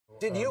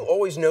Did you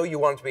always know you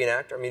wanted to be an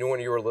actor? I mean, when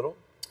you were little?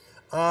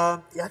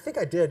 Yeah, I think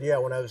I did. Yeah,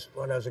 when I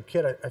was a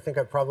kid, I think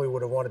I probably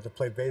would have wanted to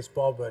play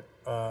baseball, but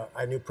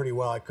I knew pretty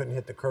well I couldn't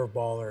hit the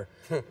curveball, or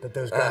that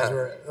those guys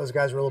were a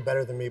little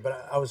better than me.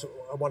 But I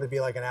wanted to be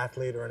like an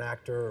athlete or an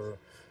actor or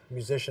a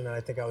musician, and I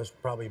think I was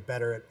probably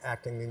better at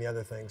acting than the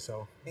other things.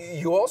 So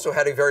you also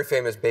had a very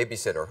famous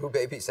babysitter. Who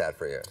babysat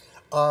for you?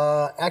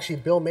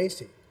 Actually, Bill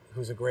Macy,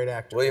 who's a great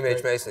actor. William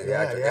H. Macy, the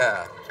actor.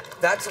 Yeah.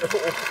 That's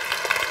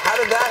how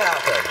did that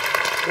happen?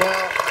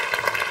 Well,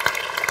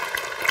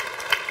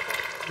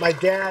 my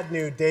dad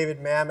knew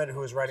David Mamet, who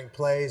was writing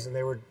plays, and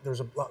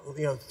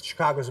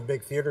Chicago's a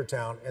big theater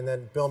town. And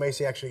then Bill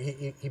Macy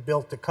actually he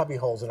built the cubby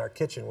holes in our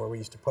kitchen where we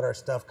used to put our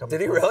stuff.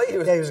 Did he really?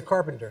 Yeah, he was a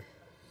carpenter.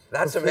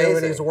 That's amazing.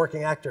 When he was a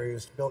working actor, he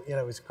was built. He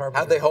was a carpenter.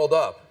 How'd they hold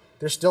up?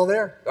 They're still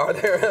there. Are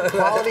they?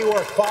 Quality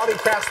work, quality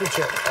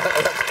craftsmanship.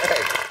 That's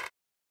great.